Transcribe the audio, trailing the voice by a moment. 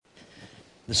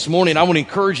This morning, I want to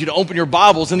encourage you to open your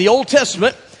Bibles in the Old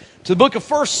Testament to the book of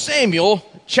 1 Samuel,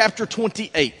 chapter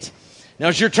 28. Now,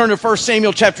 as you're turning to 1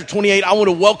 Samuel, chapter 28, I want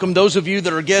to welcome those of you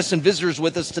that are guests and visitors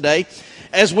with us today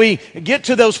as we get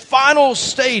to those final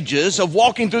stages of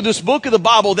walking through this book of the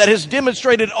Bible that has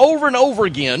demonstrated over and over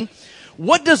again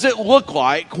what does it look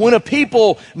like when a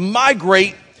people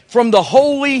migrate from the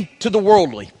holy to the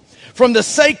worldly, from the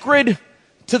sacred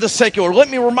to the secular. Let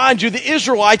me remind you, the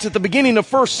Israelites at the beginning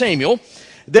of 1 Samuel,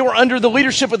 they were under the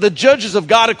leadership of the judges of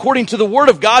God according to the Word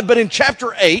of God, but in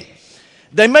chapter 8,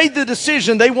 they made the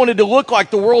decision they wanted to look like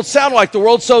the world, sound like the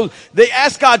world, so they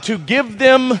asked God to give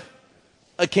them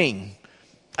a king.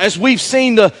 As we've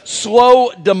seen the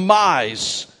slow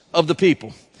demise of the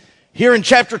people, here in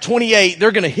chapter 28,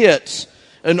 they're going to hit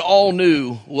an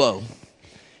all-new low.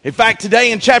 In fact,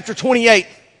 today in chapter 28,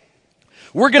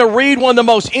 we're going to read one of the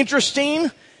most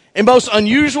interesting and most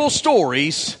unusual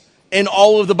stories in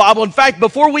all of the Bible. In fact,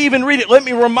 before we even read it, let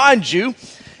me remind you,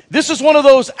 this is one of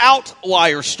those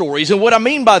outlier stories. And what I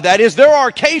mean by that is there are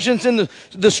occasions in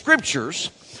the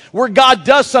scriptures where God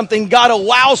does something, God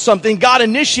allows something, God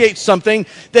initiates something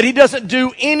that he doesn't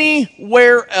do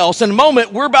anywhere else. In a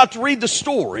moment, we're about to read the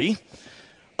story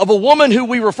of a woman who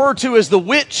we refer to as the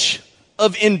Witch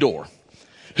of Endor,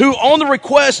 who on the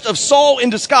request of Saul in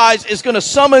disguise is going to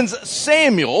summons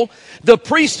Samuel, the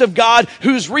priest of God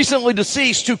who's recently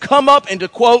deceased, to come up and to,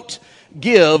 quote,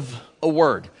 give a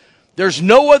word. There's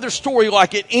no other story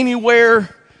like it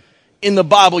anywhere in the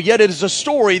Bible, yet it is a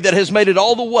story that has made it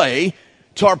all the way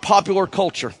to our popular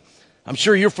culture. I'm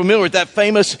sure you're familiar with that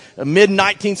famous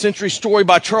mid-19th century story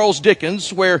by Charles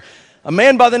Dickens, where a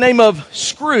man by the name of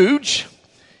Scrooge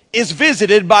is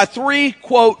visited by three,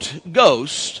 quote,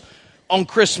 ghosts on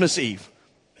Christmas Eve.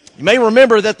 You may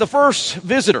remember that the first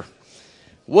visitor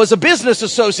was a business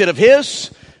associate of his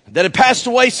that had passed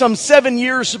away some 7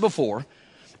 years before.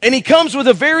 And he comes with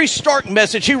a very stark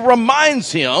message. He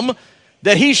reminds him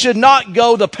that he should not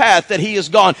go the path that he has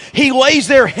gone. He lays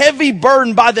there heavy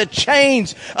burden by the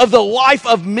chains of the life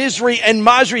of misery and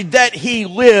misery that he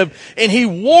lived. And he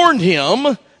warned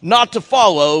him not to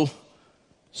follow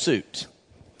suit.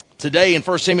 Today in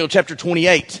 1 Samuel chapter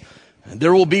 28,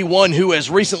 there will be one who has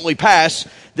recently passed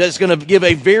that's going to give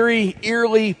a very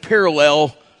eerily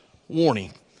parallel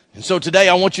warning. And so today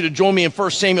I want you to join me in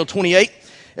 1 Samuel 28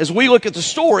 as we look at the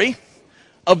story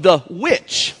of the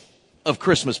witch of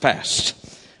Christmas past.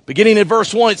 Beginning in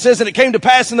verse 1, it says, "And it came to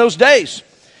pass in those days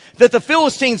that the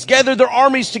Philistines gathered their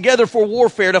armies together for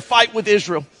warfare to fight with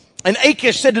Israel. And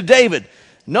Achish said to David,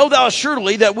 Know thou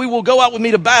surely that we will go out with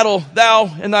me to battle,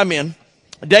 thou and thy men.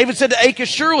 And David said to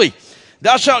Achish, Surely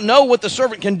thou shalt know what the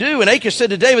servant can do. And Achish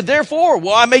said to David, Therefore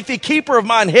will I make thee keeper of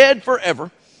mine head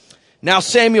forever. Now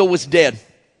Samuel was dead,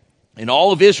 and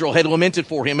all of Israel had lamented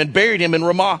for him and buried him in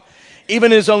Ramah,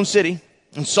 even in his own city.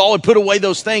 And Saul had put away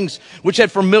those things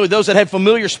those that had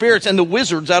familiar spirits and the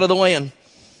wizards out of the land.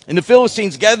 And the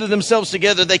Philistines gathered themselves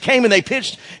together. They came and they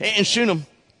pitched in Shunem.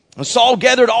 And Saul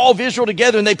gathered all of Israel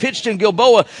together, and they pitched in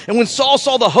Gilboa. And when Saul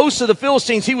saw the hosts of the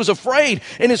Philistines, he was afraid,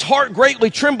 and his heart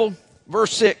greatly trembled."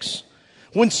 Verse 6,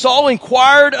 "When Saul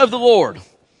inquired of the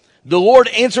Lord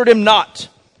answered him not,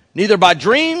 neither by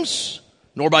dreams,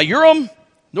 nor by Urim,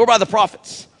 nor by the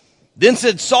prophets. Then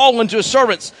said Saul unto his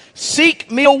servants, Seek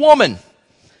me a woman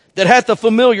that hath a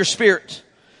familiar spirit,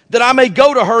 that I may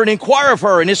go to her and inquire of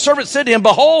her. And his servant said to him,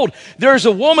 Behold, there is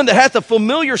a woman that hath a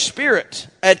familiar spirit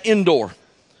at Endor.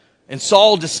 And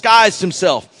Saul disguised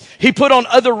himself. He put on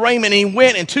other raiment, and he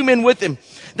went, and 2 men with him.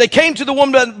 They came to the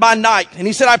woman by night, and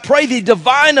he said, I pray thee,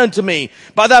 divine unto me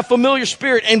by thy familiar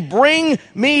spirit, and bring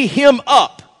me him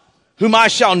up, whom I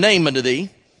shall name unto thee.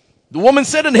 The woman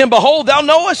said unto him, Behold, thou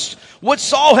knowest what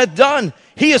Saul hath done.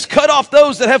 He has cut off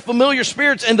those that have familiar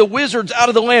spirits and the wizards out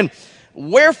of the land.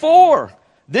 Wherefore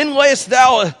then layest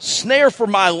thou a snare for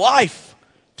my life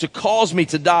to cause me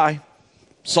to die?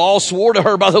 Saul swore to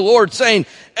her by the Lord, saying,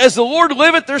 As the Lord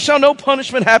liveth, there shall no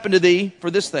punishment happen to thee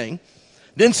for this thing.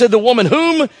 Then said the woman,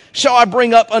 Whom shall I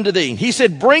bring up unto thee? He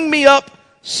said, Bring me up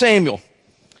Samuel.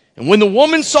 And when the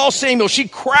woman saw Samuel, she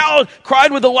cried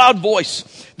with a loud voice.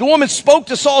 The woman spoke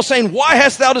to Saul, saying, Why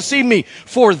hast thou deceived me?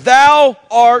 For thou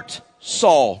art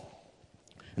Saul.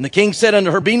 And the king said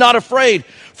unto her, Be not afraid,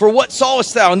 for what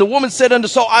sawest thou? And the woman said unto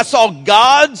Saul, I saw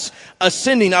gods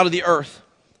ascending out of the earth.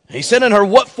 And he said unto her,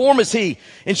 What form is he?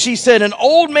 And she said, An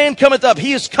old man cometh up.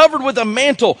 He is covered with a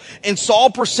mantle. And Saul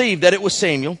perceived that it was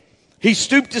Samuel. He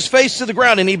stooped his face to the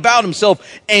ground, and he bowed himself.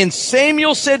 And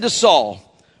Samuel said to Saul,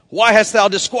 Why hast thou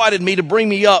disquieted me to bring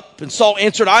me up? And Saul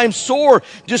answered, I am sore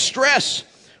distressed.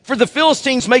 For the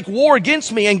Philistines make war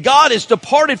against me, and God is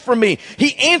departed from me.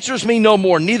 He answers me no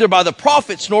more, neither by the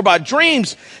prophets nor by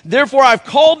dreams. Therefore I've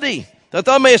called thee, that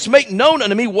thou mayest make known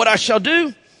unto me what I shall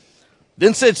do.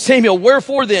 Then said Samuel,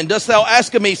 Wherefore then dost thou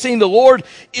ask of me, seeing the Lord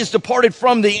is departed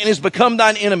from thee, and is become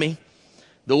thine enemy?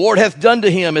 The Lord hath done to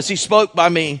him as he spoke by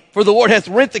me. For the Lord hath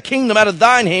rent the kingdom out of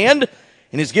thine hand,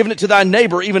 and has given it to thy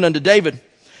neighbor, even unto David.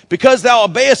 Because thou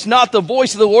obeyest not the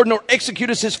voice of the Lord, nor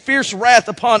executest his fierce wrath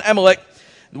upon Amalek.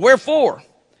 Wherefore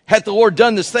hath the Lord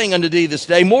done this thing unto thee this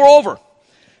day? Moreover,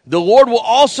 the Lord will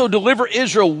also deliver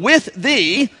Israel with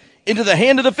thee into the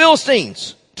hand of the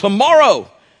Philistines. Tomorrow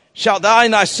shalt thou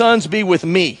and thy sons be with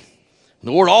me.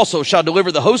 The Lord also shall deliver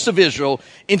the host of Israel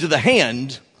into the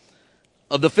hand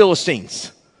of the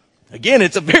Philistines. Again,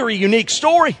 it's a very unique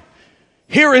story.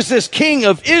 Here is this king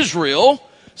of Israel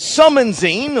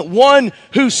summoning one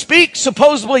who speaks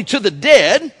supposedly to the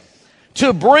dead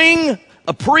to bring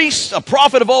a priest, a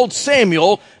prophet of old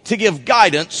Samuel, to give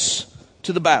guidance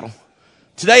to the battle.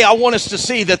 Today, I want us to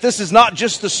see that this is not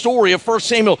just the story of 1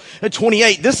 Samuel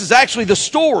 28. This is actually the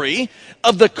story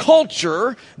of the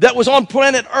culture that was on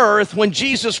planet Earth when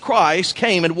Jesus Christ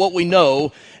came and what we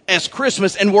know as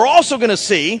Christmas. And we're also going to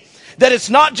see that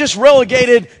it's not just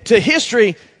relegated to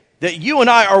history, that you and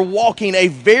I are walking a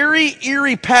very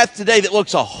eerie path today that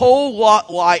looks a whole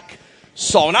lot like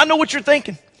Saul. And I know what you're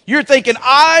thinking. You're thinking,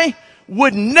 I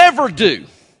would never do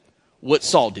what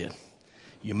Saul did.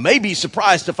 You may be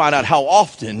surprised to find out how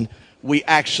often we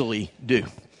actually do.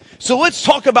 So let's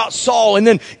talk about Saul and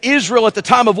then Israel at the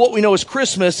time of what we know as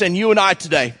Christmas and you and I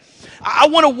today. I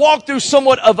want to walk through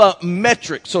somewhat of a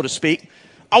metric, so to speak.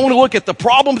 I want to look at the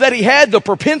problem that he had, the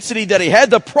propensity that he had,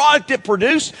 the product it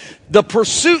produced, the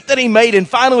pursuit that he made, and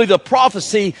finally the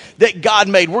prophecy that God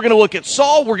made. We're going to look at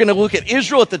Saul, we're going to look at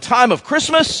Israel at the time of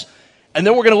Christmas, and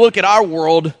then we're going to look at our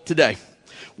world today.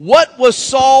 What was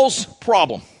Saul's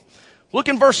problem? Look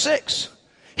in verse 6.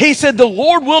 He said, the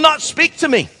Lord will not speak to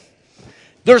me.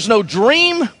 There's no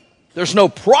dream. There's no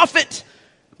prophet.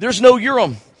 There's no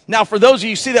Urim. Now, for those of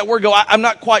you who see that word go, I'm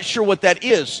not quite sure what that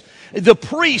is. The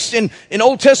priest in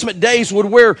Old Testament days would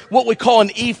wear what we call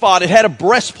an ephod. It had a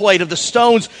breastplate of the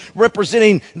stones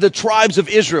representing the tribes of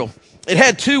Israel. It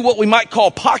had two what we might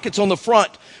call pockets on the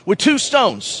front with two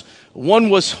stones. One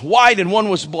was white and one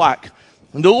was black.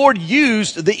 And the Lord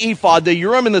used the ephod, the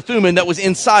Urim and the Thummim that was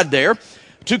inside there,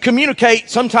 to communicate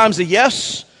sometimes a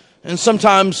yes and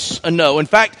sometimes a no. In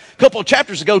fact, a couple of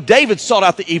chapters ago, David sought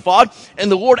out the ephod, and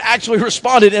the Lord actually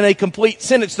responded in a complete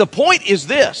sentence. The point is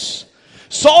this.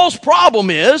 Saul's problem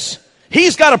is,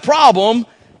 he's got a problem,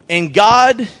 and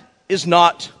God is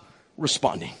not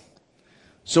responding.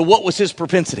 So what was his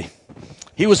propensity?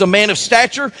 He was a man of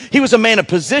stature. He was a man of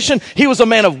position. He was a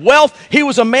man of wealth. He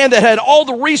was a man that had all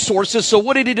the resources. So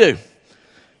what did he do?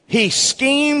 He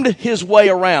schemed his way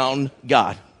around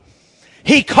God.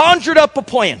 He conjured up a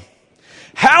plan.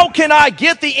 How can I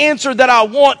get the answer that I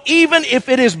want, even if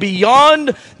it is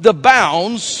beyond the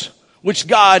bounds which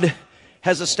God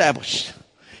has established?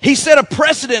 He set a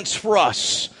precedence for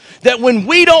us that when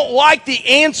we don't like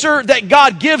the answer that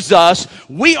God gives us,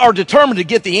 we are determined to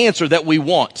get the answer that we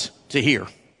want to hear.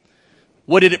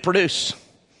 What did it produce?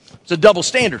 It's a double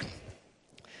standard.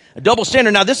 A double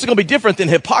standard. Now, this is going to be different than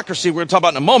hypocrisy we're going to talk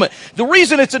about in a moment. The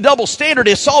reason it's a double standard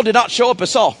is Saul did not show up as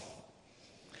Saul.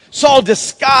 Saul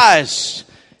disguised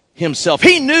himself.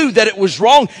 He knew that it was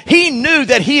wrong. He knew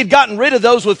that he had gotten rid of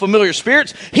those with familiar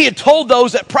spirits. He had told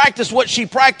those that practiced what she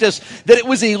practiced that it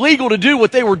was illegal to do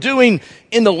what they were doing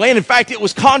in the land. In fact, it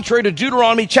was contrary to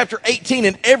Deuteronomy chapter 18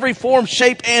 in every form,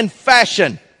 shape, and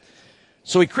fashion.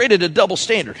 So he created a double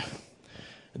standard.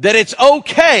 That it's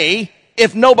okay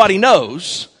if nobody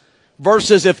knows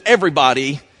versus if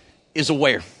everybody is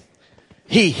aware.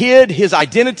 He hid his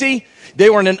identity. They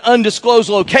were in an undisclosed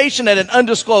location at an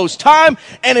undisclosed time.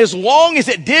 And as long as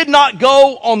it did not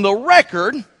go on the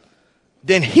record,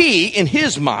 then he, in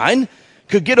his mind,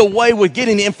 could get away with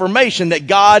getting the information that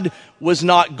God was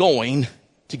not going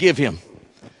to give him.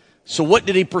 So what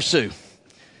did he pursue?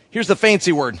 Here's the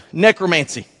fancy word,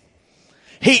 necromancy.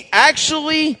 He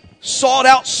actually sought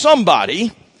out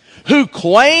somebody who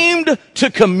claimed to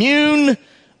commune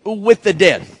with the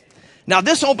dead. Now,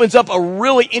 this opens up a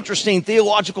really interesting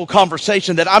theological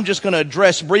conversation that I'm just going to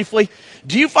address briefly.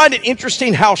 Do you find it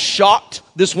interesting how shocked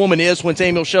this woman is when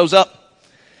Samuel shows up?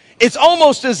 It's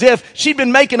almost as if she'd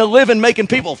been making a living making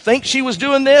people think she was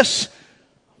doing this.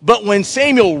 But when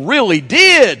Samuel really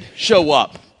did show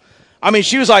up, I mean,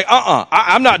 she was like,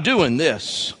 I'm not doing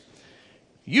this.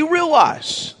 You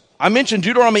realize, I mentioned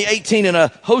Deuteronomy 18 and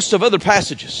a host of other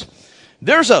passages,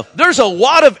 There's a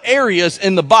lot of areas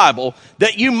in the Bible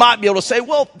that you might be able to say,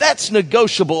 well, that's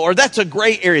negotiable or that's a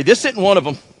gray area. This isn't one of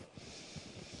them.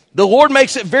 The Lord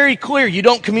makes it very clear. You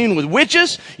don't commune with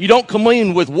witches. You don't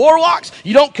commune with warlocks.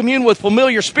 You don't commune with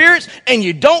familiar spirits. And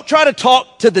you don't try to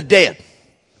talk to the dead.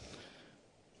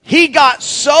 He got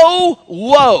so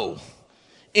low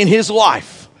in his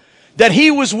life that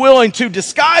he was willing to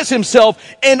disguise himself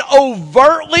and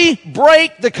overtly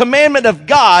break the commandment of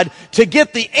God to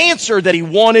get the answer that he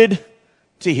wanted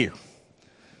to hear.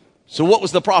 So what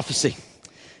was the prophecy?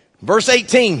 Verse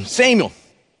 18, Samuel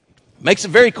makes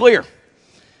it very clear.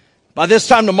 By this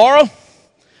time tomorrow,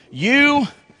 you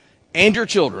and your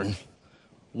children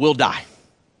will die.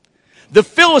 The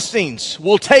Philistines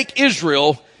will take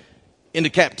Israel into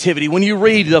captivity. When you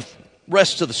read the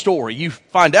rest of the story, you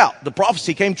find out the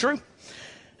prophecy came true.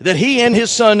 That he and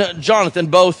his son Jonathan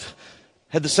both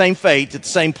had the same fate at the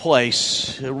same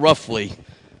place, roughly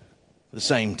the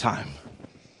same time.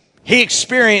 He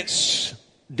experienced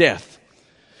death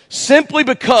simply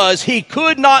because he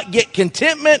could not get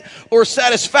contentment or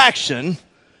satisfaction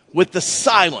with the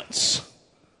silence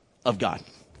of God.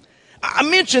 I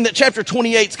mentioned that chapter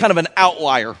 28 is kind of an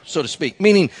outlier, so to speak,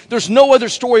 meaning there's no other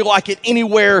story like it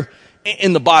anywhere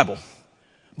in the Bible.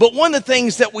 But one of the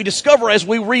things that we discover as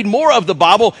we read more of the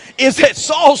Bible is that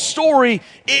Saul's story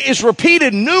is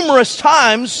repeated numerous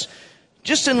times,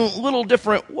 just in little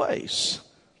different ways.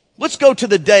 Let's go to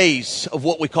the days of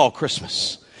what we call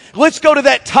Christmas. Let's go to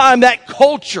that time, that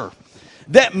culture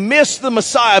that missed the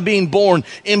Messiah being born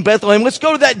in Bethlehem. Let's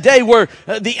go to that day where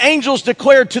the angels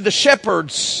declared to the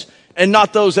shepherds and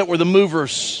not those that were the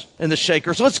movers and the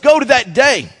shakers. Let's go to that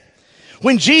day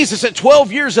when Jesus at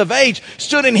 12 years of age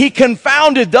stood and he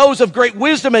confounded those of great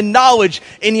wisdom and knowledge,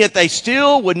 and yet they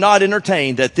still would not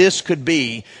entertain that this could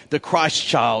be the Christ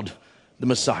child, the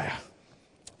Messiah.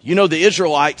 You know, the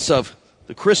Israelites of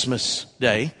the Christmas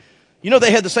day, you know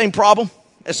they had the same problem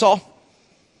as Saul.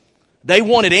 They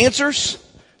wanted answers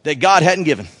that God hadn't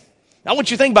given. Now I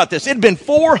want you to think about this. It had been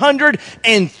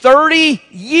 430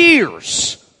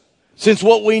 years since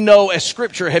what we know as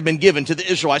Scripture had been given to the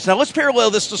Israelites. Now let's parallel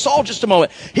this to Saul just a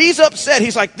moment. He's upset.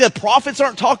 He's like, the prophets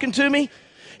aren't talking to me.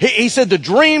 He said the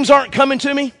dreams aren't coming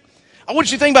to me. I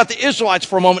want you to think about the Israelites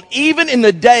for a moment. Even in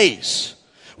the days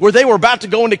where they were about to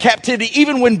go into captivity,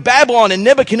 even when Babylon and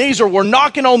Nebuchadnezzar were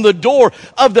knocking on the door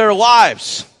of their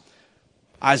lives,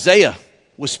 Isaiah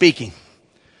was speaking.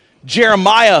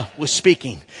 Jeremiah was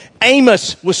speaking.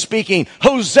 Amos was speaking.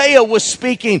 Hosea was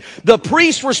speaking. The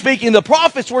priests were speaking. The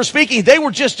prophets were speaking. They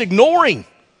were just ignoring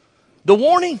the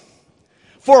warning.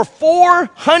 For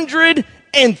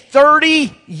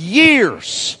 430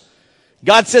 years,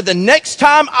 God said, the next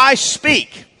time I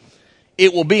speak,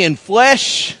 it will be in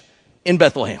flesh in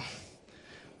Bethlehem.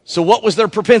 So what was their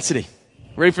propensity?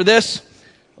 Ready for this?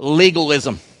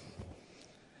 Legalism.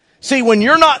 See, when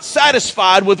you're not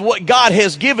satisfied with what God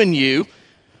has given you,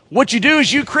 what you do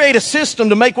is you create a system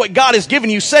to make what God has given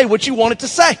you say what you want it to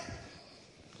say.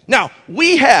 Now,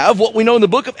 we have what we know in the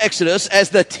book of Exodus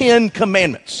as the 10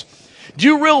 Commandments. Do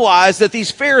you realize that these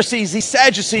Pharisees, these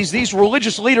Sadducees, these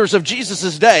religious leaders of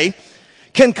Jesus' day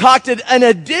concocted an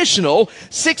additional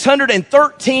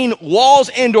 613 laws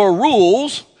and or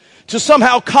rules to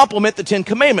somehow complement the 10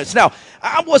 Commandments? Now,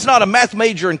 I was not a math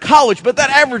major in college, but that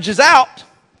averages out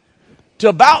to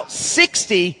about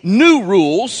 60 new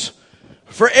rules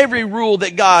for every rule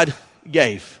that God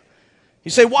gave. You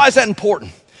say, why is that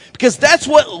important? Because that's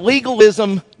what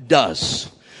legalism does.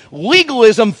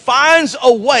 Legalism finds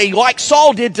a way, like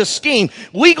Saul did to scheme,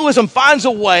 legalism finds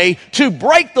a way to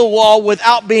break the law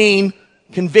without being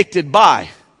convicted by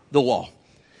the law.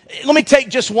 Let me take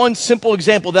just one simple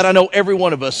example that I know every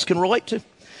one of us can relate to.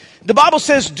 The Bible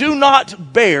says, do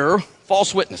not bear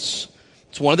false witness.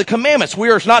 It's one of the commandments. We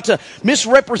are not to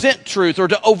misrepresent truth or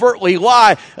to overtly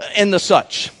lie and the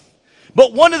such.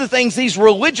 But one of the things these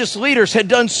religious leaders had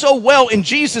done so well in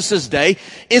Jesus' day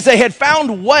is they had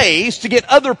found ways to get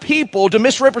other people to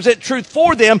misrepresent truth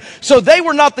for them, so they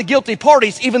were not the guilty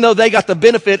parties, even though they got the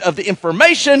benefit of the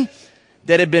information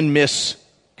that had been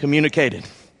miscommunicated.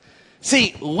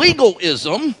 See,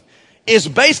 legalism is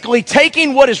basically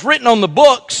taking what is written on the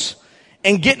books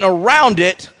and getting around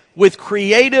it with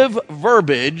creative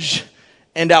verbiage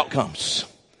and outcomes.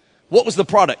 What was the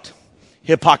product?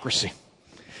 Hypocrisy.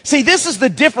 See, this is the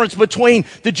difference between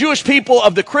the Jewish people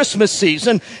of the Christmas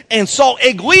season and Saul.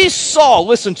 At least Saul,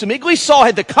 listen to me, at least Saul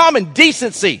had the common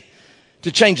decency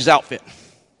to change his outfit.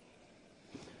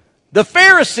 The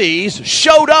Pharisees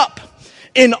showed up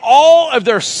in all of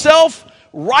their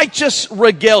self-righteous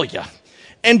regalia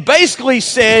and basically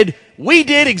said, we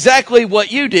did exactly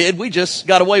what you did, we just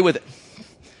got away with it.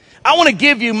 I want to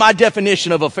give you my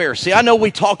definition of a Pharisee. I know we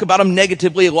talk about them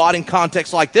negatively a lot in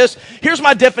contexts like this. Here's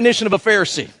my definition of a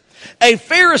Pharisee. A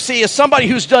Pharisee is somebody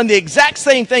who's done the exact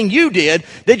same thing you did.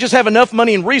 They just have enough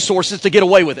money and resources to get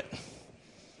away with it.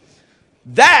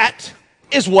 That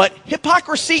is what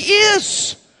hypocrisy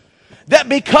is. That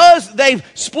because they've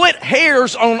split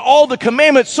hairs on all the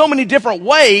commandments so many different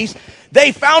ways,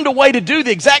 they found a way to do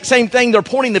the exact same thing they're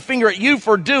pointing the finger at you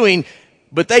for doing,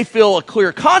 but they feel a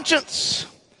clear conscience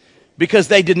because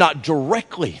they did not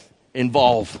directly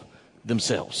involve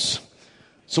themselves.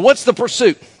 So what's the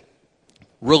pursuit?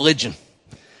 Religion.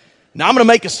 Now I'm going to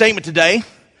make a statement today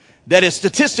that is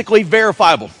statistically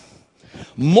verifiable.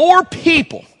 More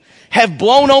people have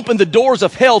blown open the doors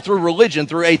of hell through religion,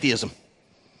 through atheism.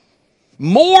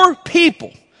 More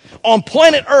people on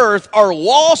planet Earth are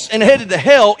lost and headed to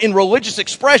hell in religious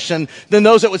expression than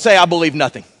those that would say, I believe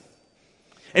nothing.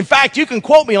 In fact, you can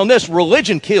quote me on this,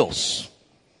 religion kills.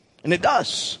 And it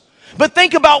does. But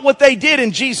think about what they did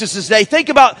in Jesus' day. Think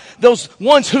about those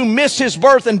ones who missed his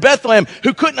birth in Bethlehem,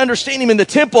 who couldn't understand him in the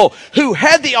temple, who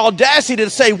had the audacity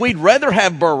to say, we'd rather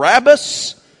have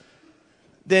Barabbas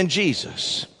than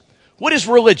Jesus. What is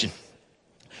religion?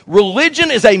 Religion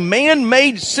is a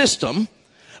man-made system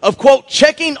of, quote,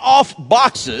 checking off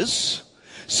boxes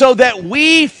so that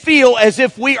we feel as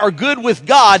if we are good with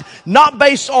God, not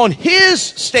based on his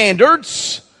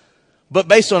standards, but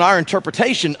based on our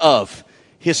interpretation of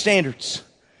his standards.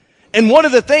 And one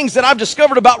of the things that I've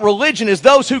discovered about religion is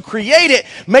those who create it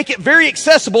make it very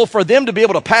accessible for them to be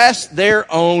able to pass their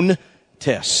own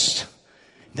test.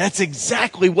 That's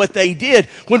exactly what they did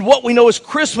when what we know is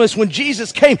Christmas, when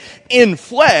Jesus came in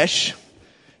flesh.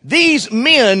 These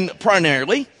men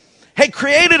primarily had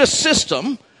created a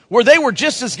system where they were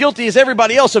just as guilty as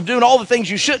everybody else of doing all the things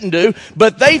you shouldn't do,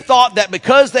 but they thought that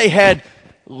because they had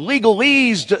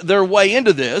legalized their way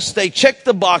into this, they checked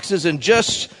the boxes in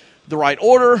just the right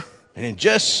order and in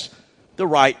just the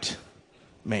right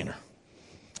manner.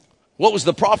 What was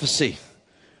the prophecy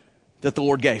that the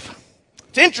Lord gave?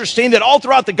 It's interesting that all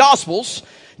throughout the Gospels,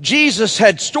 Jesus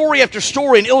had story after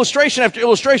story and illustration after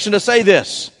illustration to say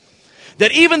this,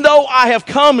 that even though I have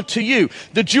come to you,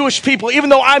 the Jewish people, even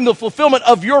though I'm the fulfillment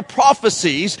of your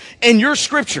prophecies and your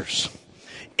scriptures,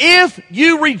 if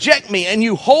you reject me and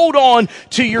you hold on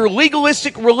to your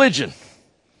legalistic religion,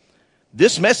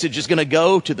 this message is going to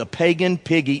go to the pagan,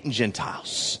 pig-eating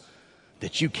Gentiles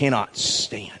that you cannot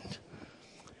stand.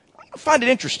 I find it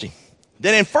interesting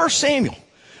that in 1 Samuel,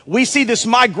 we see this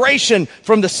migration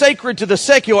from the sacred to the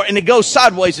secular, and it goes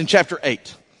sideways in chapter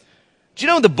 8. Do you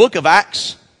know in the book of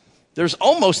Acts, there's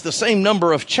almost the same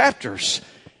number of chapters,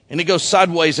 and it goes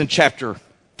sideways in chapter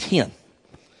 10.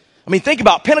 I mean, think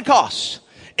about Pentecost.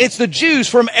 It's the Jews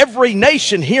from every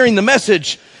nation hearing the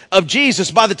message of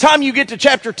Jesus. By the time you get to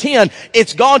chapter 10,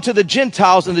 it's gone to the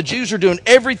Gentiles, and the Jews are doing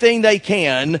everything they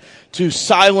can to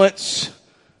silence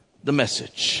the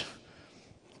message.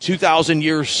 2,000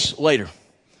 years later,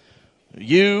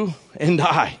 you and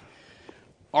I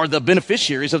are the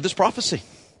beneficiaries of this prophecy.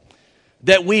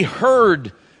 That we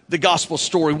heard the gospel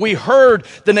story. We heard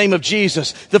the name of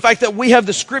Jesus. The fact that we have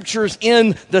the scriptures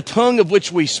in the tongue of which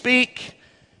we speak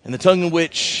and the tongue in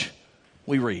which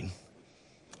we read.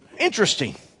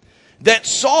 Interesting that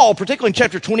Saul, particularly in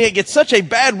chapter 28, gets such a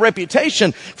bad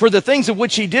reputation for the things of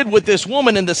which he did with this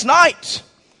woman in this night.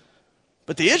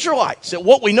 But the Israelites, at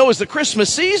what we know as the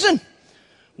Christmas season,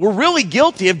 were really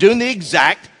guilty of doing the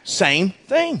exact same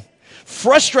thing.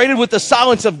 Frustrated with the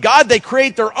silence of God, they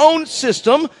create their own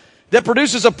system that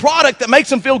produces a product that makes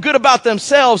them feel good about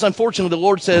themselves. Unfortunately, the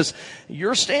Lord says,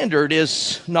 your standard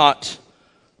is not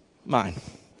mine.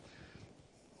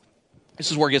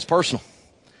 This is where it gets personal.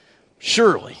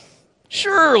 Surely,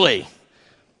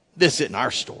 this isn't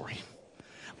our story.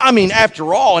 I mean,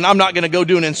 after all, and I'm not going to go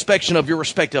do an inspection of your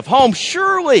respective homes,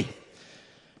 surely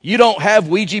you don't have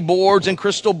Ouija boards and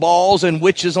crystal balls and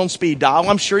witches on speed dial.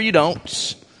 I'm sure you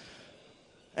don't.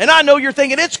 And I know you're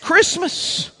thinking, it's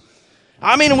Christmas.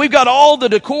 I mean, we've got all the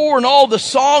decor and all the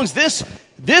songs. This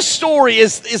story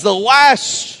is the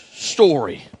last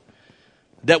story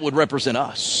that would represent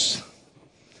us.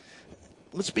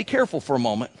 Let's be careful for a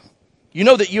moment. You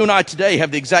know that you and I today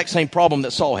have the exact same problem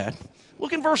that Saul had.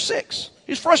 Look in verse 6.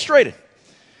 He's frustrated.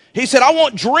 He said, I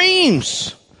want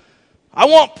dreams. I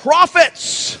want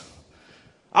prophets.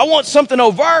 I want something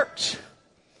overt.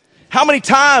 How many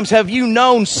times have you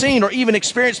known, seen, or even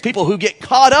experienced people who get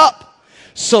caught up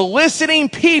soliciting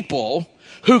people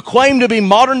who claim to be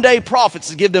modern day prophets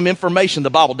to give them information the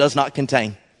Bible does not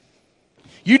contain?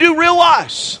 You do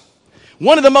realize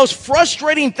One of the most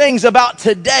frustrating things about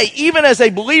today, even as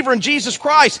a believer in Jesus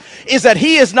Christ, is that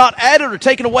he has not added or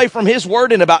taken away from his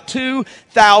word in about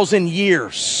 2,000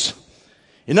 years.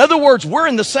 In other words, we're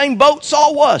in the same boat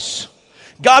Saul was.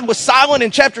 God was silent in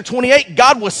chapter 28.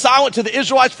 God was silent to the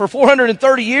Israelites for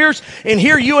 430 years. And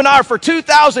here you and I are for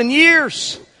 2,000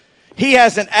 years. He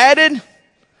hasn't added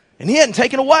and he hasn't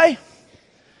taken away.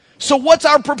 So what's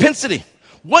our propensity?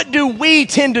 What do we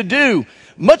tend to do?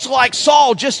 Much like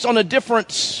Saul, just on a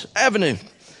different avenue.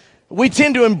 We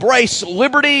tend to embrace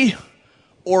liberty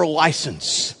or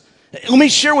license. Let me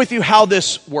share with you how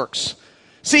this works.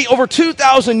 See, over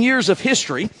 2,000 years of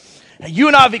history, you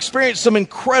and I have experienced some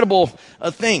incredible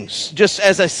things, just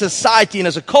as a society and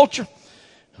as a culture.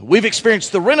 We've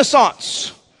experienced the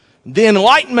Renaissance, the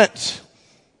Enlightenment,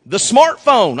 the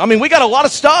smartphone. I mean, we got a lot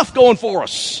of stuff going for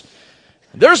us.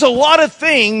 There's a lot of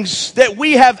things that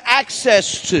we have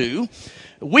access to,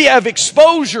 we have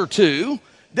exposure to,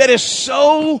 that is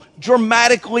so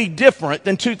dramatically different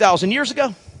than 2,000 years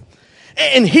ago.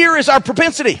 And here is our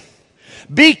propensity.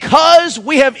 Because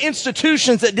we have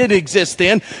institutions that didn't exist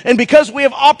then, and because we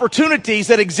have opportunities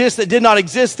that exist that did not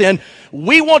exist then,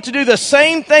 we want to do the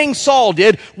same thing Saul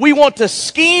did. We want to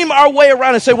scheme our way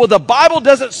around and say, well, the Bible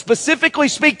doesn't specifically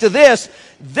speak to this,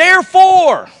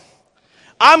 therefore,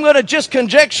 I'm going to just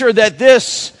conjecture that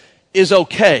this is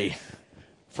okay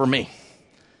for me.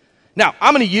 Now,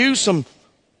 I'm going to use some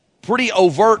pretty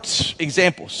overt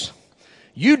examples.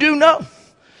 You do know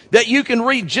that you can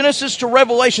read Genesis to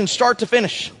Revelation start to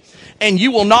finish, and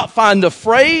you will not find the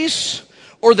phrase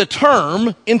or the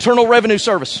term Internal Revenue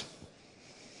Service.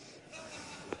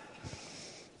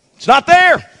 It's not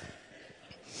there.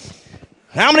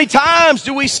 How many times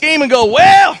do we scheme and go,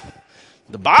 well,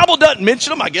 the Bible doesn't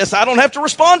mention them. I guess I don't have to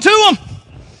respond to them.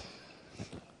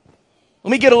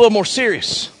 Let me get a little more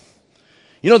serious.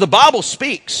 You know, the Bible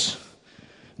speaks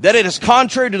that it is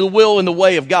contrary to the will and the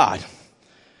way of God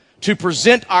to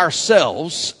present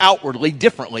ourselves outwardly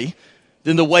differently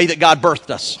than the way that God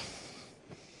birthed us.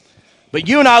 But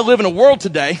you and I live in a world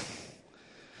today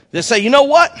that say, you know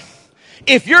what?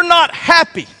 If you're not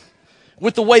happy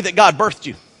with the way that God birthed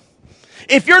you,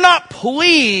 if you're not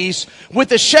pleased with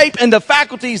the shape and the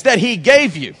faculties that he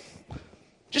gave you,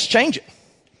 just change it.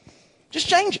 Just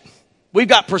change it. We've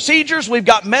got procedures, we've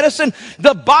got medicine.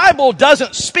 The Bible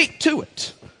doesn't speak to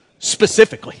it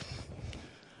specifically.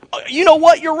 You know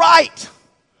what? You're right.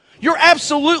 You're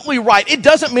absolutely right. It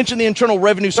doesn't mention the Internal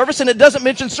Revenue Service, and it doesn't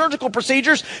mention surgical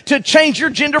procedures to change your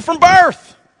gender from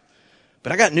birth.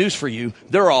 But I got news for you.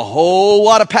 There are a whole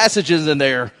lot of passages in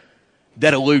there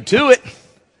that allude to it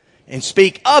and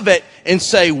speak of it and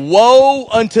say, woe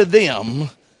unto them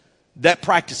that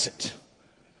practice it.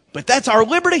 But that's our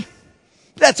liberty.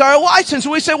 That's our license.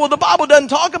 We say, well, the Bible doesn't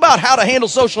talk about how to handle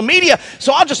social media,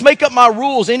 so I'll just make up my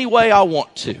rules any way I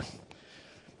want to.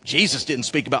 Jesus didn't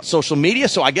speak about social media,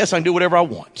 so I guess I can do whatever I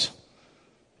want.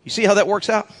 You see how that works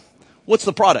out? What's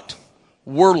the product?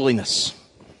 Worldliness.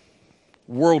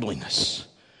 Worldliness.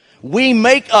 We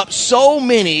make up so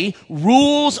many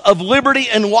rules of liberty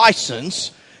and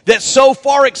license that so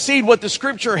far exceed what the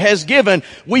Scripture has given.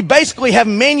 We basically have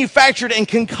manufactured and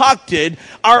concocted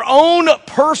our own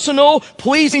personal,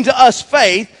 pleasing to us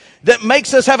faith that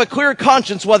makes us have a clear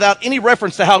conscience without any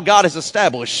reference to how God has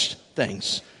established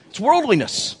things. It's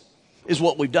worldliness is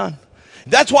what we've done.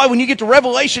 That's why when you get to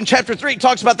Revelation chapter 3, it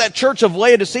talks about that church of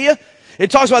Laodicea.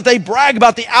 It talks about they brag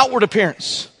about the outward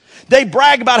appearance. They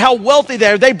brag about how wealthy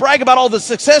they are. They brag about all the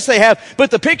success they have. But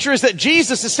the picture is that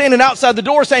Jesus is standing outside the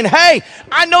door saying, hey,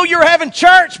 I know you're having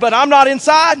church, but I'm not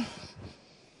inside.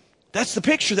 That's the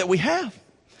picture that we have.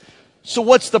 So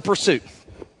what's the pursuit?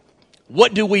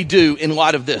 What do we do in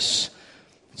light of this?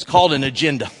 It's called an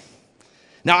agenda.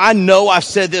 Now, I know I've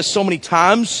said this so many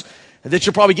times that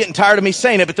you're probably getting tired of me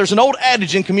saying it, but there's an old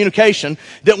adage in communication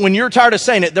that when you're tired of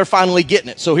saying it, they're finally getting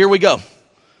it. So here we go.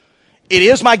 It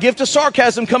is my gift of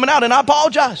sarcasm coming out, and I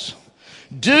apologize.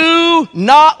 Do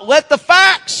not let the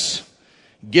facts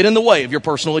get in the way of your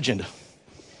personal agenda.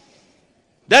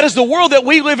 That is the world that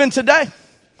we live in today.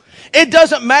 It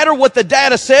doesn't matter what the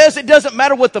data says. It doesn't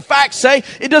matter what the facts say.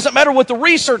 It doesn't matter what the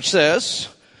research says.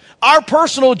 Our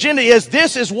personal agenda is,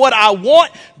 this is what I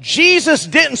want. Jesus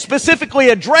didn't specifically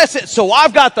address it, so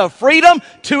I've got the freedom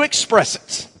to express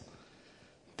it.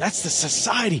 That's the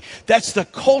society. That's the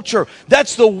culture.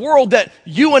 That's the world that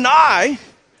you and I,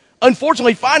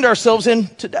 unfortunately, find ourselves in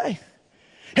today.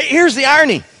 Hey, here's the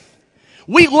irony.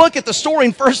 We look at the story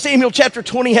in 1 Samuel chapter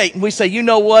 28, and we say, you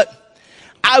know what?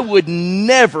 I would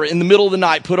never, in the middle of the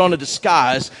night, put on a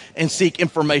disguise and seek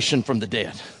information from the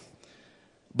dead.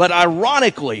 But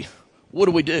ironically,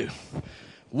 what do?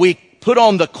 We put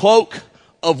on the cloak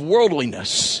of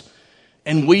worldliness.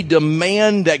 And we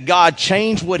demand that God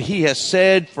change what he has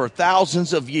said for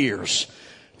thousands of years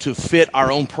to fit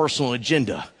our own personal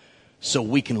agenda so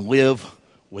we can live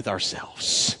with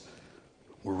ourselves.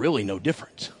 We're really no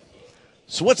different.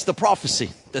 So what's the prophecy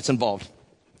that's involved?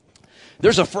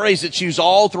 There's a phrase that's used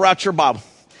all throughout your Bible.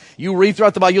 You read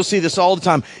throughout the Bible, you'll see this all the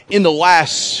time. In the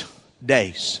last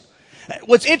days.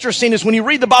 What's interesting is when you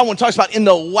read the Bible and it talks about in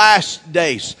the last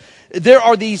days, there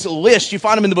are these lists. You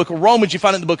find them in the book of Romans. You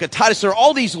find them in the book of Titus. There are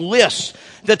all these lists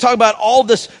that talk about all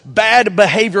this bad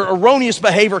behavior, erroneous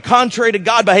behavior, contrary to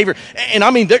God behavior. And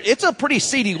I mean, it's a pretty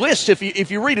seedy list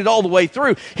if you read it all the way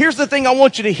through. Here's the thing I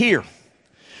want you to hear.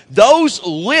 Those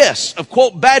lists of,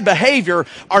 quote, bad behavior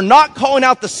are not calling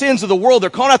out the sins of the world. They're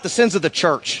calling out the sins of the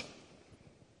church.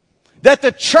 That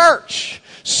the church,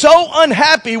 so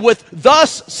unhappy with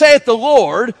thus saith the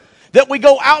Lord, that we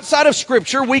go outside of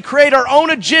Scripture, we create our own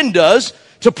agendas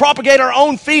to propagate our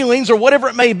own feelings or whatever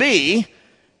it may be,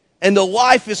 and the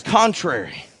life is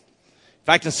contrary. In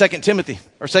fact, in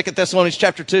 2 Thessalonians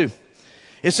chapter 2,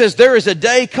 it says, there is a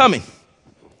day coming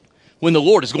when the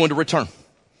Lord is going to return.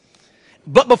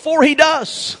 But before he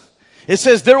does, it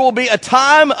says there will be a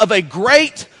time of a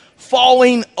great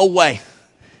falling away.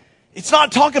 It's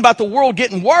not talking about the world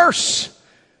getting worse.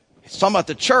 It's talking about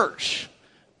the church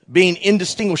being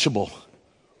indistinguishable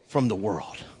from the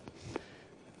world.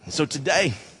 And so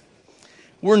today,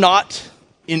 we're not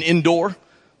in indoor,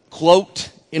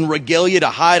 cloaked in regalia to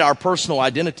hide our personal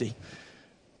identity.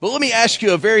 But let me ask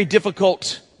you a very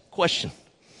difficult question.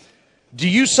 Do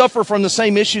you suffer from the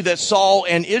same issue that Saul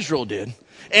and Israel did,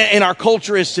 and our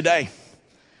culture is today?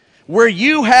 Where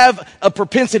you have a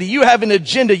propensity, you have an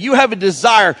agenda, you have a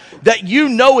desire that you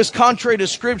know is contrary to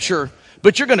Scripture,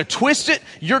 but you're going to twist it,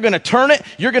 you're going to turn it,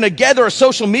 you're going to gather a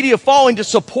social media following to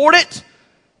support it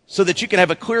so that you can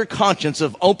have a clear conscience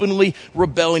of openly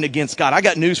rebelling against God. I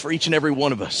got news for each and every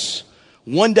one of us.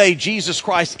 One day Jesus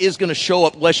Christ is going to show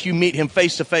up lest you meet him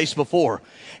face to face before.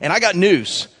 And I got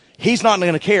news. He's not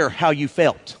going to care how you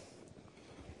felt.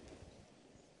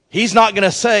 He's not going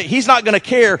to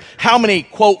care how many,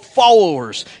 quote,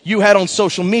 followers you had on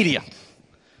social media.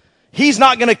 He's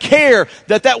not going to care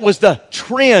that was the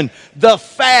trend, the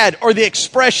fad, or the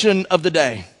expression of the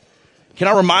day. Can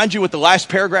I remind you what the last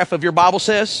paragraph of your Bible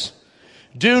says?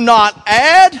 Do not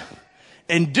add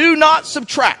and do not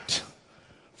subtract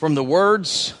from the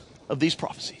words of these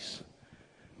prophecies.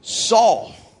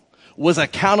 Saul was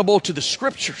accountable to the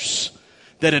Scriptures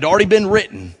that had already been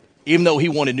written, even though he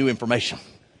wanted new information.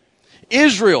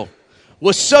 Israel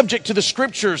was subject to the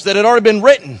Scriptures that had already been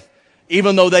written,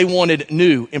 even though they wanted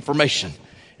new information.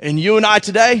 And you and I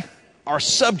today are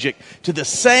subject to the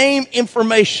same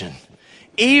information,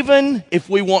 even if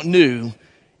we want new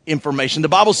information. The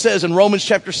Bible says in Romans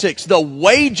chapter 6, the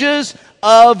wages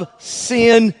of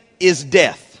sin is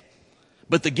death,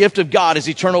 but the gift of God is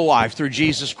eternal life through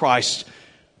Jesus Christ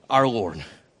our Lord.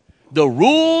 The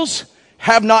rules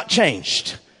have not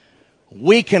changed.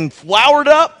 We can flower it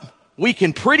up, we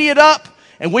can pretty it up,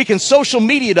 and we can social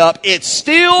media it up. It's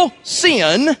still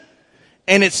sin,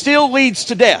 and it still leads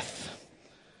to death.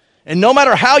 And no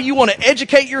matter how you want to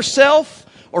educate yourself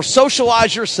or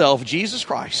socialize yourself, Jesus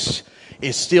Christ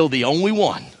is still the only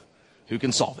one who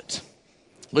can solve it.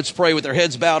 Let's pray with our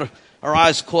heads bowed, our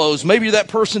eyes closed. Maybe you're that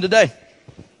person today.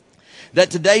 That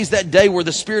today's that day where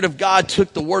the Spirit of God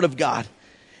took the Word of God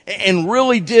and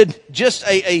really did just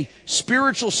a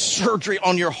spiritual surgery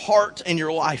on your heart and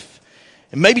your life.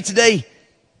 And maybe today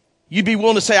you'd be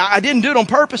willing to say, I didn't do it on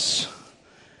purpose.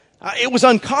 It was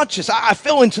unconscious. I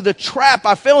fell into the trap.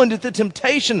 I fell into the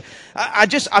temptation. I've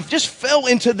just fell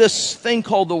into this thing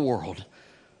called the world.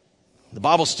 The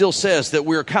Bible still says that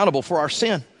we're accountable for our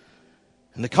sin.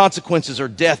 And the consequences are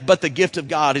death. But the gift of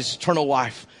God is eternal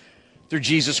life through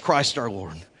Jesus Christ our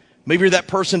Lord. Maybe you're that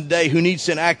person today who needs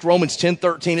to enact Romans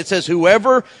 10:13. It says,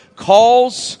 whoever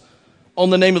calls on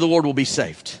the name of the Lord will be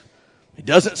saved. It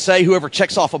doesn't say whoever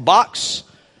checks off a box,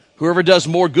 whoever does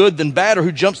more good than bad, or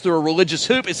who jumps through a religious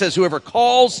hoop. It says whoever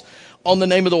calls on the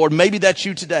name of the Lord. Maybe that's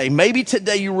you today. Maybe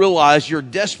today you realize your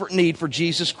desperate need for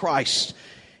Jesus Christ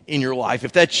in your life.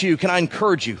 If that's you, can I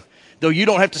encourage you? Though you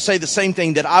don't have to say the same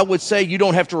thing that I would say, you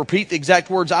don't have to repeat the exact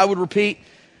words I would repeat,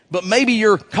 but maybe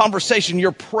your conversation,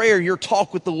 your prayer, your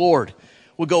talk with the Lord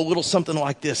will go a little something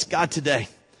like this. God, today,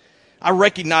 I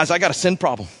recognize I got a sin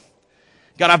problem.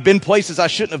 God, I've been places I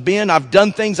shouldn't have been. I've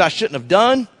done things I shouldn't have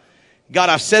done. God,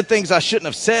 I've said things I shouldn't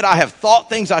have said. I have thought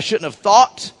things I shouldn't have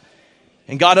thought.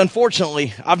 And God,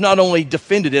 unfortunately, I've not only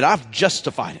defended it, I've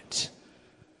justified it.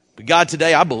 But God,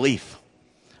 today I believe.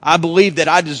 I believe that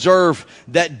I deserve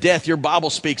that death your Bible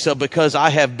speaks of because I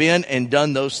have been and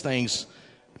done those things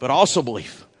But I also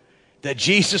believe that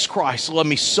Jesus Christ loved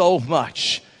me so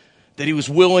much that he was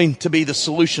willing to be the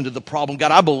solution to the problem.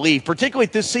 God, I believe, particularly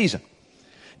at this season,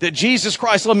 that Jesus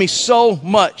Christ loved me so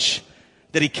much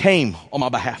that he came on my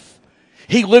behalf.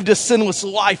 He lived a sinless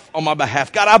life on my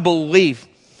behalf. God, I believe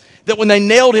that when they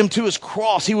nailed him to his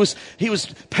cross, he was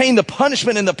paying the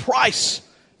punishment and the price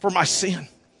for my sin.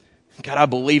 God, I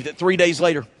believe that 3 days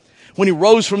later, when he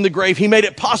rose from the grave, he made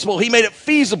it possible, he made it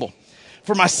feasible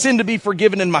for my sin to be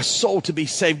forgiven and my soul to be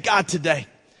saved. God, today,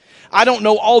 I don't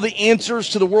know all the answers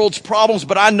to the world's problems,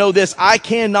 but I know this: I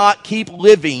cannot keep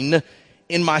living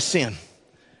in my sin.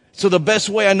 So the best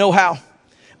way I know how,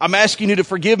 I'm asking you to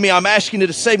forgive me. I'm asking you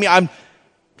to save me. God,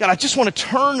 I just want to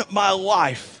turn my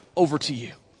life over to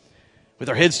you. With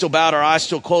our heads still bowed, our eyes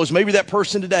still closed, maybe that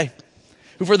person today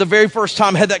who for the very first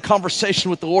time had that conversation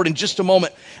with the Lord. In just a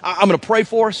moment, I'm going to pray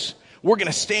for us. We're going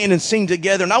to stand and sing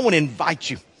together, and I want to invite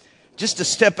you just to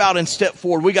step out and step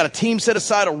forward. We got a team set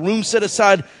aside, a room set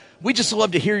aside. We just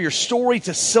love to hear your story,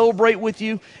 to celebrate with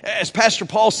you. As Pastor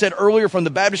Paul said earlier from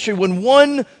the baptistry, when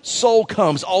one soul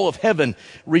comes, all of heaven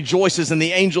rejoices and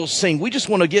the angels sing. We just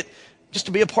want to get just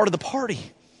to be a part of the party.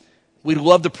 We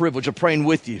love the privilege of praying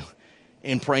with you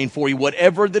and praying for you,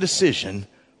 whatever the decision,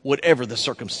 whatever the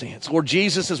circumstance. Lord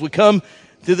Jesus, as we come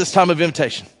to this time of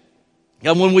invitation,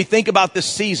 God, when we think about this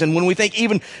season, when we think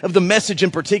even of the message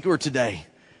in particular today,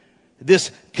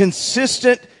 this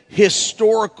consistent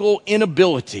historical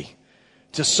inability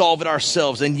to solve it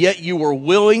ourselves, and yet you were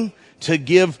willing to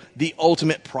give the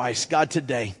ultimate price. God,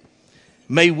 today,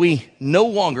 may we no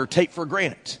longer take for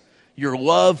granted your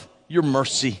love, your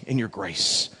mercy, and your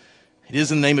grace. It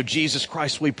is in the name of Jesus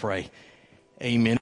Christ we pray. Amen.